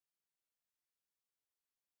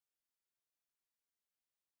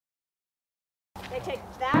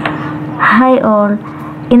Hi all,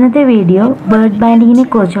 ഇന്നത്തെ video bird ബാൻഡിങ്ങിനെ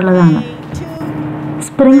കുറിച്ചുള്ളതാണ്.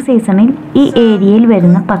 Spring സീസണിൽ ഈ ഏരിയയിൽ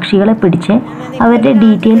വരുന്ന പക്ഷികളെ പിടിച്ച് അവരുടെ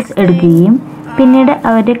ഡീറ്റെയിൽസ് എടുക്കുകയും പിന്നീട്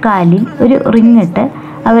അവരുടെ കാലിൽ ഒരു റിംഗ് ഇട്ട്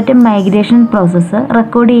അവരുടെ മൈഗ്രേഷൻ പ്രോസസ്സ്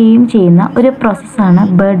റെക്കോർഡ് ചെയ്യുകയും ചെയ്യുന്ന ഒരു പ്രോസസ്സാണ്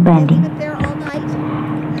ബേർഡ് ബാൻഡിങ്.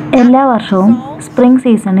 എല്ലാ വർഷവും സ്പ്രിംഗ്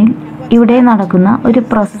സീസണിൽ ഇവിടെ നടക്കുന്ന ഒരു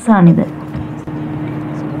പ്രോസസ്സാണിത്.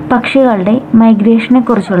 പക്ഷികളുടെ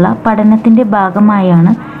മൈഗ്രേഷനെക്കുറിച്ചുള്ള പഠനത്തിൻ്റെ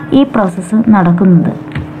ഭാഗമായാണ് ഈ പ്രോസസ്സ് നടക്കുന്നത്.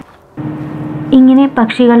 ഇങ്ങനെ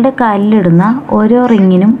പക്ഷികളുടെ കാലിലിടുന്ന ഓരോ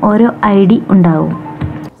റിങ്ങിനും ഓരോ ID ഉണ്ടാവും.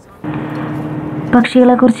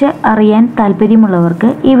 പക്ഷികളെക്കുറിച്ച് അറിയാൻ താല്പര്യമുള്ളവർക്ക്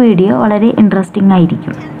ഈ വീഡിയോ വളരെ ഇൻട്രസ്റ്റിംഗ്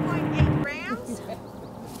ആയിരിക്കും.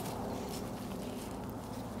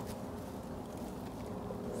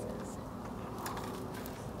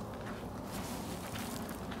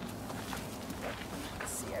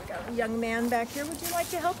 Young man back here, would you like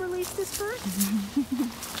to help release this bird?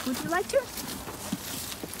 Would you like to?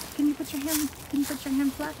 Can you put your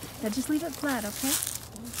hand flat? Yeah, just leave it flat, okay?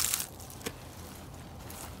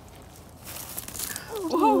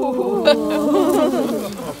 Oh.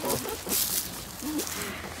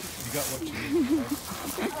 You got what you need, right?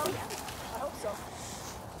 I hope so.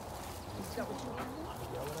 You got what you need?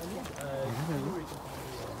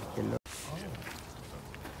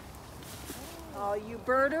 All you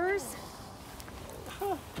birders,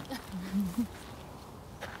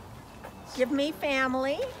 give me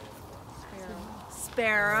family.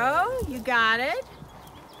 Sparrow, you got it.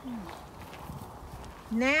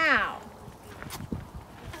 Now,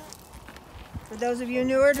 for those of you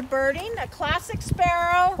newer to birding, a classic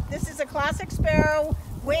sparrow. This is a classic sparrow,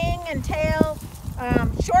 wing and tail,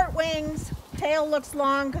 short wings. Tail looks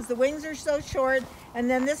long because the wings are so short, and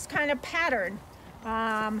then this kind of pattern.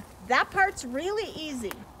 That part's really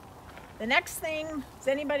easy. The next thing, does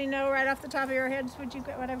anybody know right off the top of your heads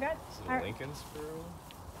what I've got? Is it Lincoln sparrow?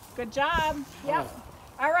 Good job. Yep.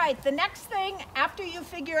 All right, the next thing after you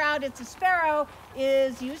figure out it's a sparrow is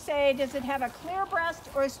you say, does it have a clear breast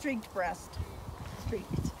or a streaked breast?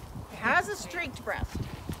 Streaked. It has a streaked breast.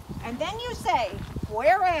 And then you say,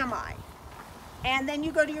 where am I? And then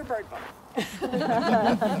you go to your bird book.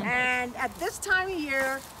 And at this time of year,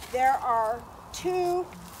 there are two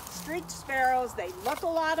streaked sparrows. They look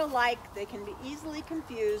a lot alike. They can be easily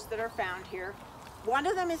confused that are found here. One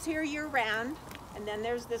of them is here year-round, and then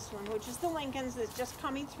there's this one, which is the Lincolns, that's just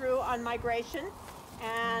coming through on migration.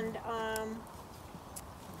 And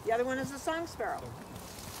the other one is the song sparrow.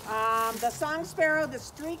 The song sparrow, the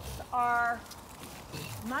streaks are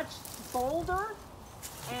much bolder,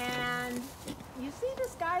 and you see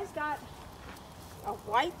this guy's got a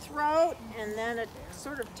white throat and then a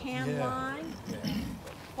sort of tan line.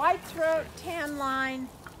 White throat, tan line,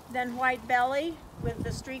 then white belly with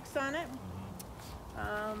the streaks on it.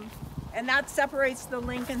 And that separates the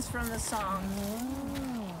Lincolns from the song.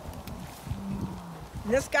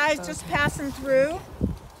 This guy's just passing through.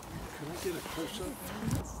 Can I get a close-up?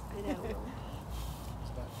 I know.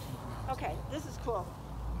 Okay, this is cool.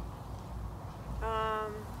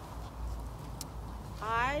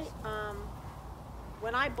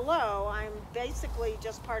 When I blow, I'm basically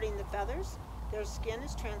just parting the feathers. Their skin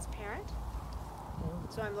is transparent,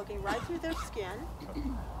 so I'm looking right through their skin,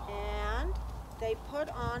 and they put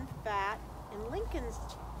on fat. And Lincolns,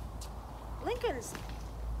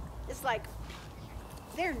 it's like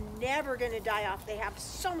they're never going to die off. They have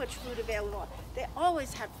so much food available. They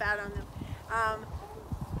always have fat on them.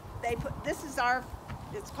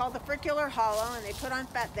 It's called the furricular hollow, and they put on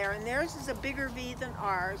fat there, and theirs is a bigger V than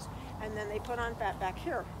ours, and then they put on fat back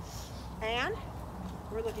here. And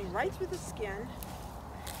we're looking right through the skin.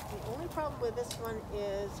 The only problem with this one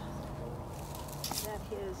is that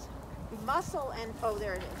his muscle and, oh,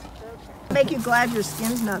 there it is. Okay. Make you glad your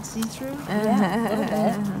skin's not see-through?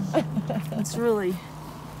 Yeah. It's really,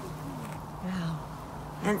 wow.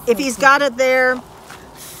 And if he's got it there.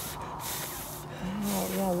 Oh,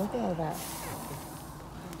 yeah, look at all that.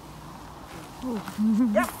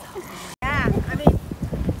 Yep. Yeah, I mean,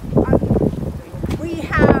 we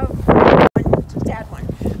have just add one.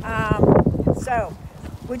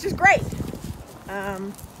 Which is great.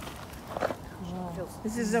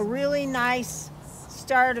 This is a really nice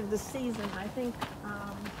start of the season. I think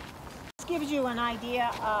this gives you an idea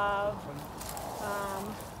of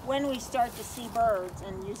when we start to see birds,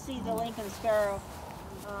 and you see the Lincoln sparrow.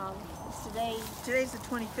 Today's the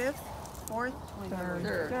 25th, 4th,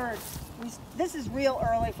 3rd. This is real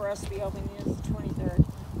early for us to be opening. It's the 23rd.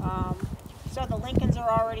 So the Lincolns are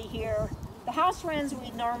already here. The house wrens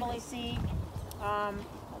we normally see.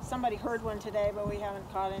 Somebody heard one today, but we haven't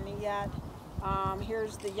caught any yet.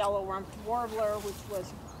 Here's the yellow-rumped warbler, which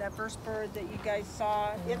was that first bird that you guys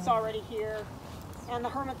saw. It's already here. And the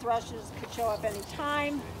hermit thrushes could show up any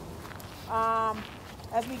time.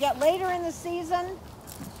 As we get later in the season,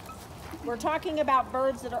 we're talking about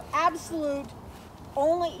birds that are absolute,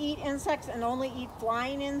 only eat insects and only eat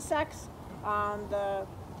flying insects. The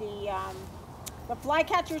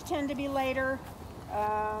flycatchers tend to be later,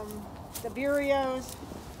 the vireos,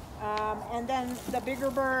 and then the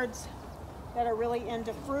bigger birds that are really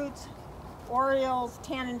into fruits, orioles,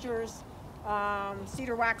 tanagers,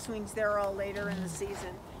 cedar waxwings, they're all later in the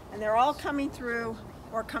season. And they're all coming through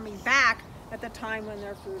or coming back at the time when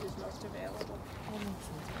their food is most available.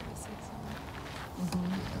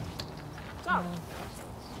 So,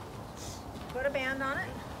 put a band on it,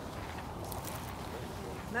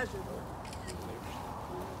 measure the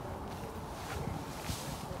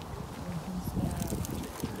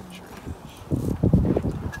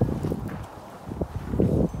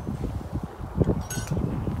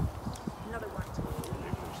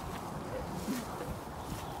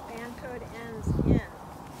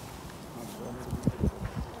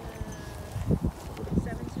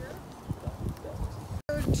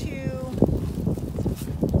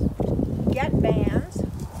bands,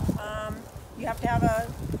 you have to have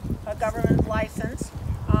a government license,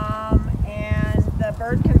 and the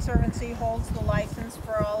Bird Conservancy holds the license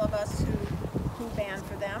for all of us who band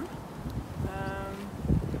for them.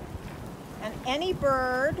 And any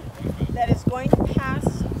bird that is going to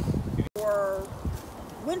pass or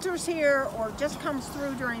winters here or just comes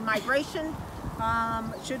through during migration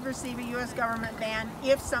should receive a U.S. government ban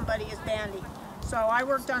if somebody is banding. So I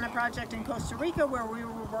worked on a project in Costa Rica where we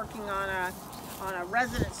were working on a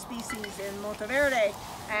resident species in Monteverde,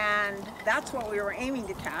 and that's what we were aiming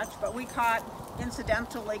to catch, but we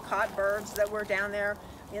incidentally caught birds that were down there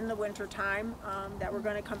in the winter time that were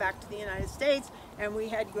going to come back to the United States, and we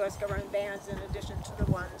had U.S. government bans in addition to the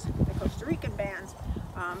Costa Rican bans,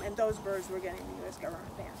 and those birds were getting the U.S.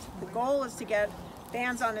 government bans. The goal is to get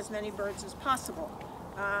bans on as many birds as possible.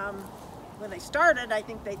 When they started, I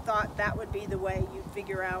think they thought that would be the way you'd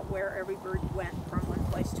figure out where every bird went from one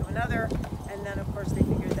place to another, and then of course they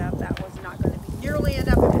figured out that was not going to be nearly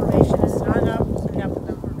enough information, and not enough of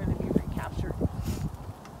them were going to be recaptured.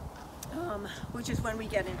 Which is when we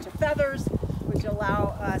get into feathers, which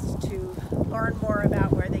allow us to learn more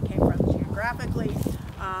about where they came from geographically.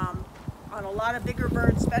 On a lot of bigger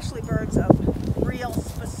birds, especially birds of real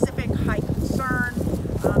specific high concern,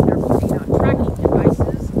 they're putting on tracking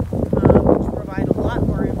devices, which provide a lot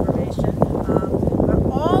more information. But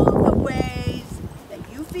all of the ways that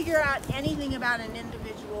you figure out anything about an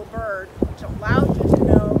individual bird, which allows you to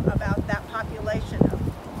know about that population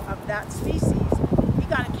of that species, you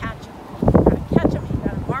got to catch them. You got to catch them, you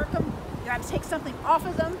got to mark them, you got to take something off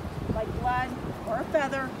of them, like blood or a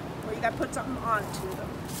feather, or you got to put something onto them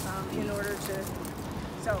in order to.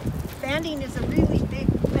 So banding is a really big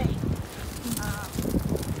thing.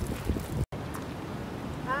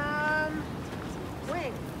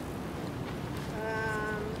 Wing.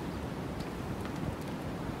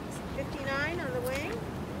 59 on the wing.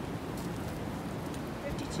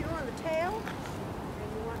 52 on the tail. And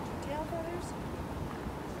you want your tail feathers.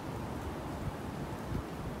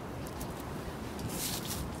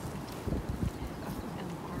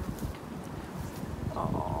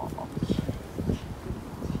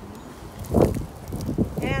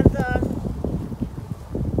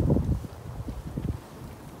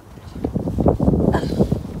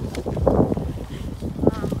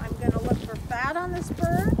 On this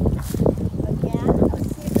bird again. Let's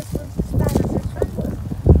see if this one's as fat as this one.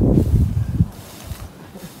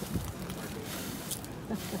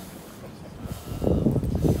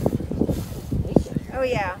 Oh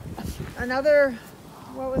yeah, another.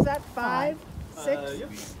 What was that? 5, 6, Yep.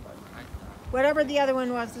 whatever the other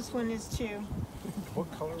one was. This one is 2. What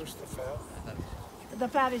color is the fat? The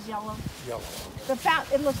fat is yellow. Yellow. The fat,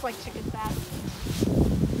 it looks like chicken fat.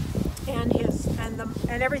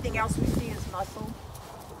 And everything else we see is muscle.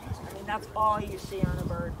 I mean, that's all you see on a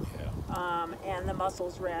bird. Yeah. And the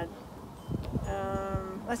muscle's red.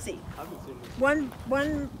 Let's see. One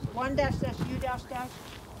dash dash U dash dash.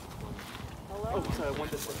 Hello? Oh, sorry, one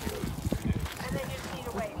just And then you just need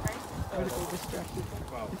to wait, right? Vertically distracted.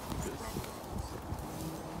 wow.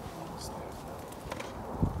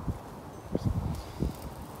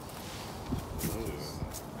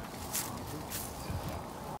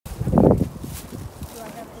 Do I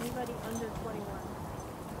have anybody under 21?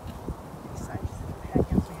 Besides that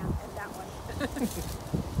young man and that one.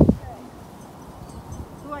 Okay.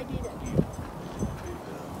 Who I did it?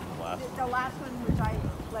 The last one which I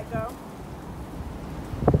let go.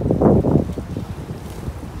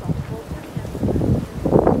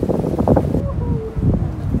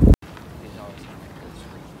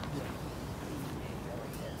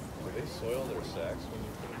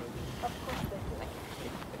 Of course they do.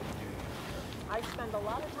 I spend a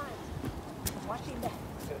lot of time watching that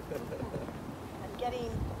and getting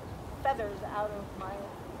feathers out of my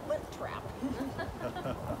lint trap.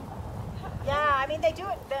 Yeah, I mean, they do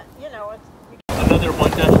it, you know, it's... Another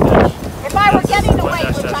 1-dash. If I were getting away,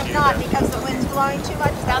 which I'm not because the wind's blowing too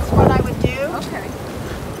much, that's what I would do. Okay.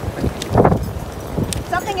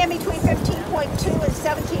 Something in between 15.2 and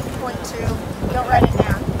 17.2. Don't write it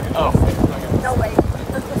down. Oh. No way.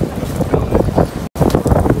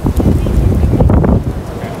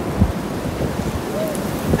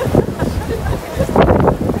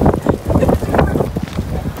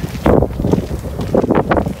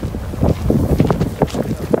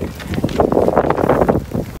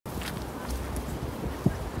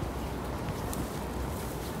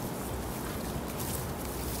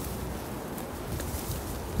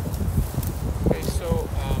 Okay, so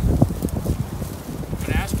I'm going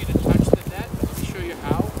to ask you to touch the net. Let me show you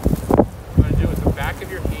how. I'm going to do it with the back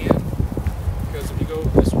of your hand, because if you go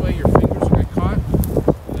this way, your fingers are going to get caught.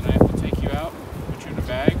 And then I have to take you out, put you in a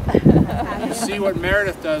bag. You see what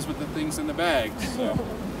Meredith does with the things in the bag. So,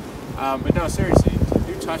 but no, seriously,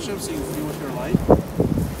 do touch them so you can see what they're like. You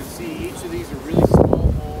can see each of these are really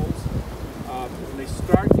small holes. When they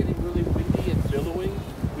start getting really windy and billowing,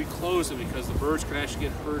 we close them because the birds can actually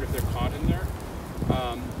get hurt if they're caught in there.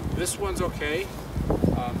 This one's okay.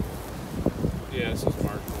 Yeah, this is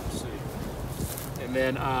marginal. Let's see. And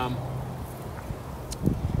then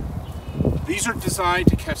these are designed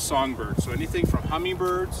to catch songbirds. So anything from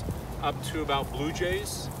hummingbirds up to about blue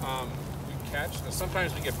jays we can catch. Now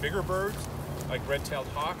sometimes we get bigger birds like red-tailed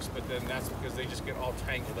hawks, but then that's because they just get all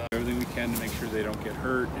tangled up. Everything we can to make sure they don't get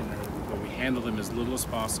hurt, and we handle them as little as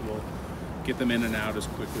possible, get them in and out as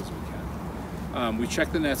quick as we can. We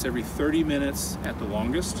check the nets every 30 minutes at the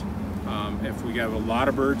longest. If we have a lot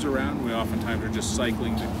of birds around, we oftentimes are just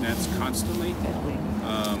cycling the nets constantly.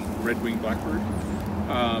 Red-winged blackbird.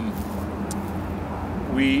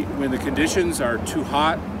 When the conditions are too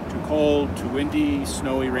hot, too cold, too windy,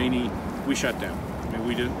 snowy, rainy, we shut down. I mean,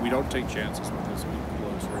 we don't take chances with this. We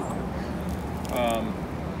close right there.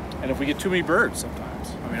 And if we get too many birds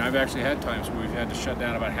sometimes, I mean, I've actually had times where we've had to shut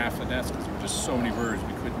down about half the nets because there were just so many birds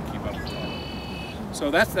we couldn't keep up with all.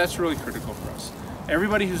 So that's really critical for us.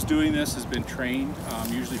 Everybody who's doing this has been trained,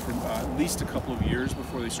 usually for at least a couple of years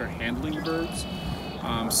before they start handling the birds.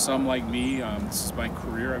 Some like me, this is my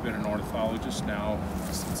career. I've been an ornithologist now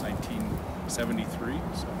since 1973,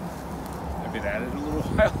 so I've been at it a little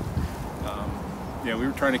while. Yeah, we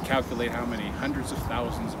were trying to calculate how many hundreds of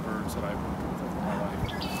thousands of birds that I've worked with over my life.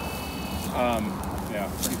 Yeah,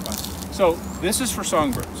 pretty fun. So this is for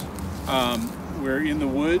songbirds. We're in the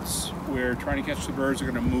woods. We're trying to catch the birds.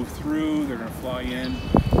 They're going to move through. They're going to fly in.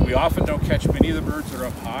 We often don't catch many of the birds that are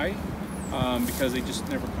up high because they just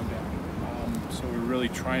never come down. So we're really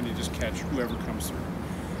trying to just catch whoever comes through.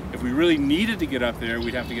 If we really needed to get up there,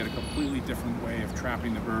 we'd have to get a completely different way of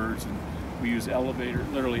trapping the birds, and we use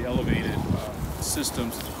literally elevated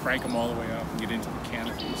systems to crank them all the way up and get into the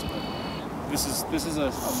canopies. But this is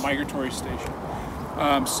a migratory station,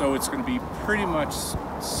 so it's going to be pretty much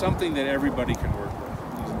something that everybody can work with.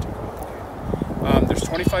 It isn't too complicated. There's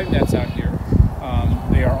 25 nets out here.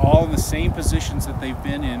 They are all in the same positions that they've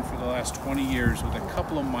been in for the last 20 years with a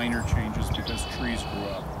couple of minor changes because trees grew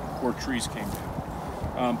up or trees came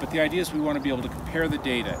down. But the idea is we want to be able to compare the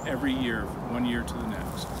data every year from one year to the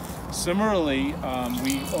next. Similarly,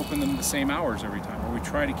 we open them the same hours every time, or we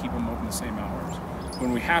try to keep them open the same hours.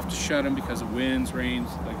 When we have to shut them because of winds, rains,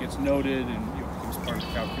 that gets noted and becomes part of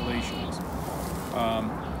the calculations.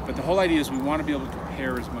 But the whole idea is we want to be able to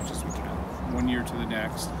compare as much as we can from one year to the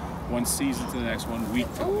next, one season to the next, 1 week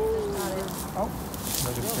to the next.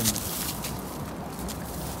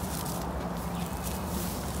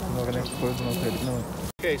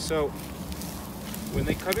 Okay, so when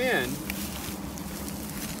they come in,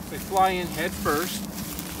 they fly in head first,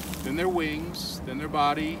 then their wings, then their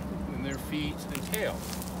body, then their feet, and tail.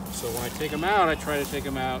 So when I take them out, I try to take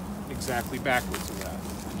them out exactly backwards of that,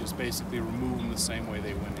 and just basically remove them the same way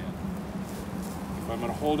they went in. If I'm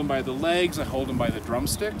going to hold them by the legs, I hold them by the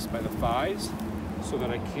drumsticks, by the thighs, so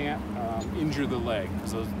that I can't injure the leg,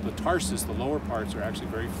 because the tarsus, the lower parts, are actually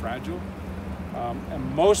very fragile.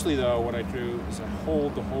 And mostly, though, what I do is I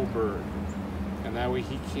hold the whole bird, and that way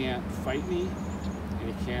he can't fight me,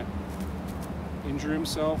 and he can't injure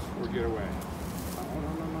himself or get away.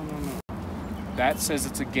 No. That says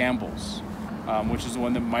it's a Gambel's, which is the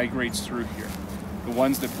one that migrates through here. The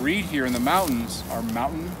ones that breed here in the mountains are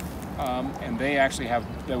mountain, and they actually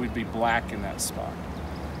that would be black in that spot.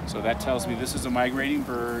 So that tells me this is a migrating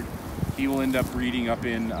bird. He will end up breeding up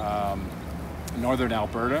in northern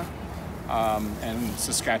Alberta. and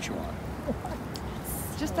Saskatchewan.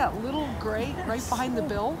 Just that little gray right behind the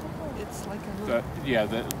bill. It's like a little...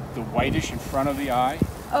 The whitish in front of the eye.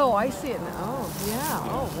 Oh, I see it now. Oh, yeah.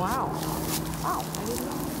 Oh, wow. Wow, I didn't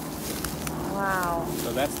know. Wow.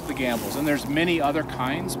 So that's the Gambel's, and there's many other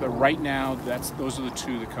kinds, but right now those are the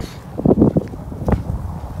two that come.